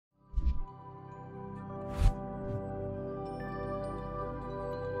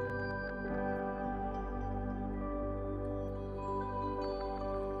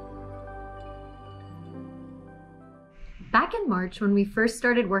Back in March, when we first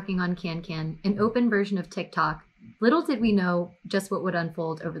started working on Cancan, an open version of TikTok, little did we know just what would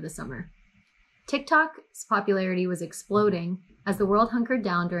unfold over the summer. TikTok's popularity was exploding as the world hunkered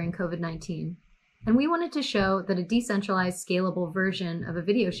down during COVID-19, and we wanted to show that a decentralized, scalable version of a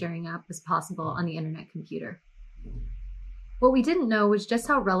video sharing app was possible on the internet computer. What we didn't know was just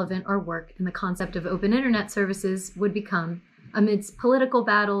how relevant our work in the concept of open internet services would become amidst political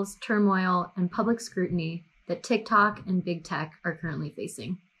battles, turmoil, and public scrutiny that TikTok and big tech are currently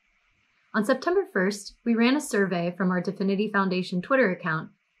facing. On September 1st, we ran a survey from our DFINITY Foundation Twitter account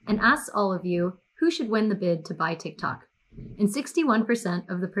and asked all of you who should win the bid to buy TikTok. And 61%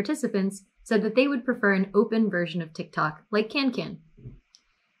 of the participants said that they would prefer an open version of TikTok, like Cancan.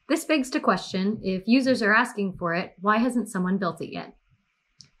 This begs to question, if users are asking for it, why hasn't someone built it yet?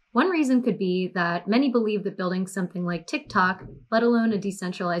 One reason could be that many believe that building something like TikTok, let alone a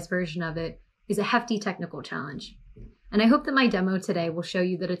decentralized version of it, is a hefty technical challenge. And I hope that my demo today will show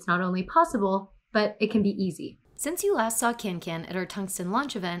you that it's not only possible, but it can be easy. Since you last saw Cancan at our Tungsten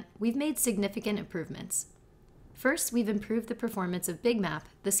launch event, we've made significant improvements. First, we've improved the performance of BigMap,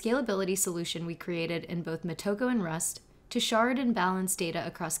 the scalability solution we created in both Motoko and Rust, to shard and balance data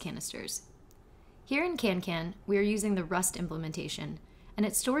across canisters. Here in Cancan, we are using the Rust implementation, and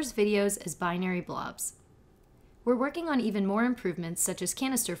it stores videos as binary blobs. We're working on even more improvements such as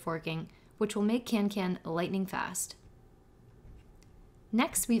canister forking, which will make Cancan lightning fast.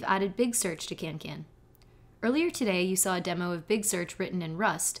 Next, we've added Big Search to Cancan. Earlier today, you saw a demo of Big Search written in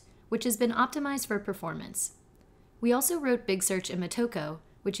Rust, which has been optimized for performance. We also wrote Big Search in Motoko,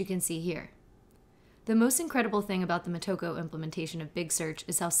 which you can see here. The most incredible thing about the Motoko implementation of Big Search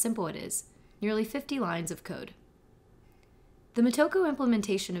is how simple it is, nearly 50 lines of code. The Motoko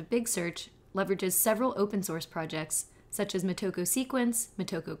implementation of Big Search leverages several open source projects, such as Motoko Sequence,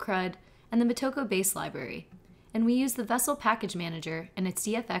 Motoko CRUD, and the Motoko Base Library, and we use the Vessel Package Manager and its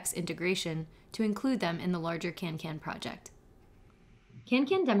DFX integration to include them in the larger Cancan project.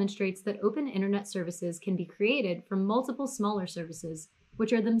 Cancan demonstrates that open internet services can be created from multiple smaller services,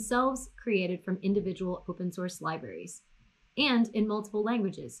 which are themselves created from individual open source libraries, and in multiple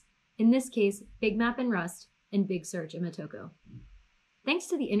languages, in this case, BigMap in Rust and Big Search in Motoko. Thanks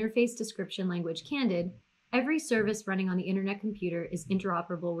to the interface description language Candid, every service running on the internet computer is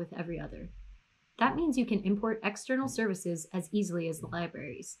interoperable with every other. That means you can import external services as easily as the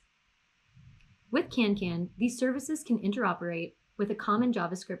libraries. With Cancan, these services can interoperate with a common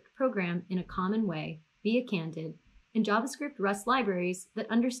JavaScript program in a common way via Candid and JavaScript Rust libraries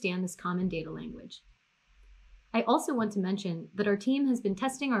that understand this common data language. I also want to mention that our team has been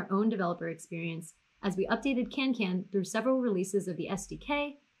testing our own developer experience as we updated Cancan through several releases of the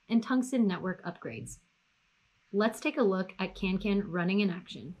SDK and Tungsten network upgrades. Let's take a look at Cancan running in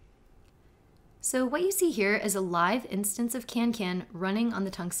action. So what you see here is a live instance of Cancan running on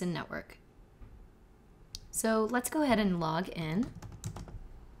the Tungsten network. So let's go ahead and log in.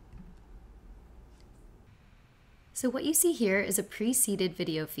 So what you see here is a pre-seeded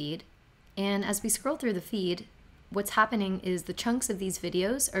video feed, and as we scroll through the feed, what's happening is the chunks of these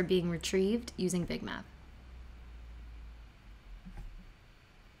videos are being retrieved using BigMap.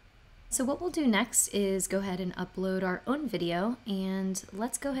 So what we'll do next is go ahead and upload our own video, and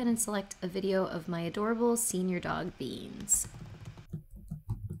let's go ahead and select a video of my adorable senior dog, Beans.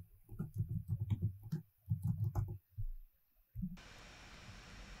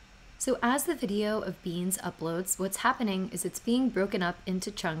 So as the video of Beans uploads, what's happening is it's being broken up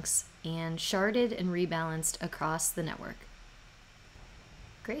into chunks and sharded and rebalanced across the network.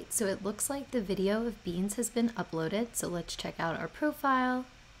 Great, so it looks like the video of Beans has been uploaded, so let's check out our profile.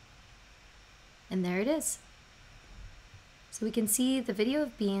 And there it is. So we can see the video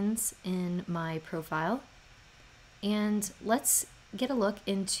of Beans in my profile. And let's get a look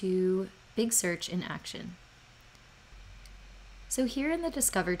into Big Search in action. So here in the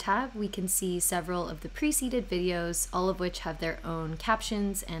Discover tab, we can see several of the pre-seeded videos, all of which have their own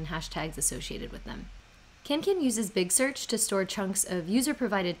captions and hashtags associated with them. Cancan uses Big Search to store chunks of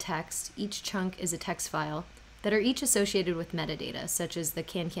user-provided text. Each chunk is a text file that are each associated with metadata, such as the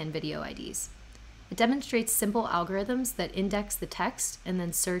Cancan video IDs. It demonstrates simple algorithms that index the text and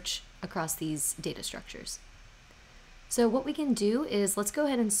then search across these data structures. So what we can do is let's go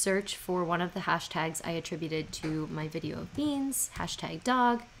ahead and search for one of the hashtags I attributed to my video of Beans, hashtag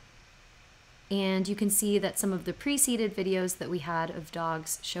dog. And you can see that some of the pre-seeded videos that we had of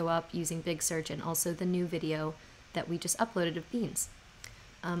dogs show up using Big Search, and also the new video that we just uploaded of Beans.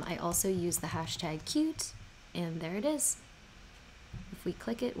 I also use the hashtag cute, and there it is. If we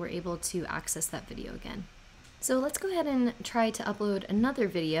click it, we're able to access that video again. So let's go ahead and try to upload another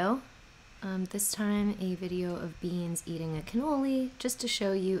video. This time a video of Beans eating a cannoli, just to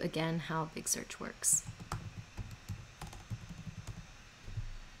show you again how Big Search works.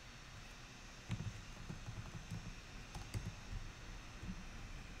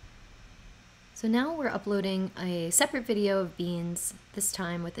 So now we're uploading a separate video of Beans, this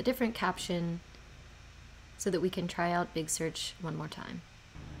time with a different caption, so that we can try out Big Search one more time.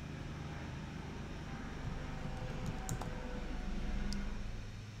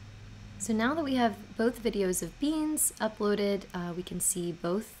 So now that we have both videos of Beans uploaded, we can see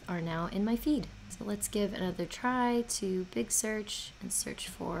both are now in my feed. So let's give another try to Big Search and search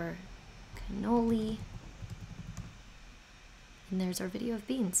for cannoli. And there's our video of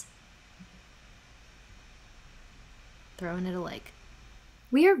Beans. Throwing it a like.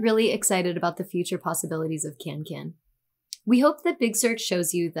 We are really excited about the future possibilities of Cancan. We hope that Big Search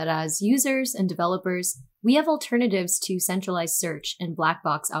shows you that as users and developers, we have alternatives to centralized search and black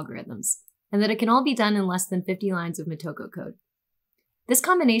box algorithms, and that it can all be done in less than 50 lines of Motoko code. This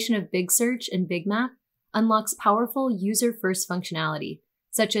combination of Big Search and Big Map unlocks powerful user-first functionality,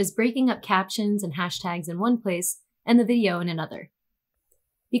 such as breaking up captions and hashtags in one place and the video in another.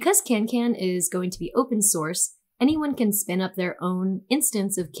 Because Cancan is going to be open source, anyone can spin up their own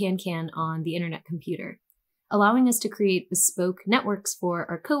instance of Cancan on the internet computer, allowing us to create bespoke networks for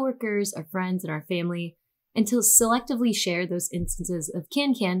our coworkers, our friends, and our family, and to selectively share those instances of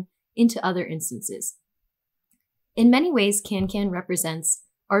Cancan into other instances. In many ways, Cancan represents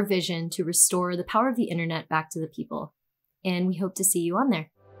our vision to restore the power of the internet back to the people, and we hope to see you on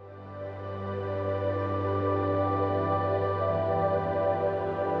there.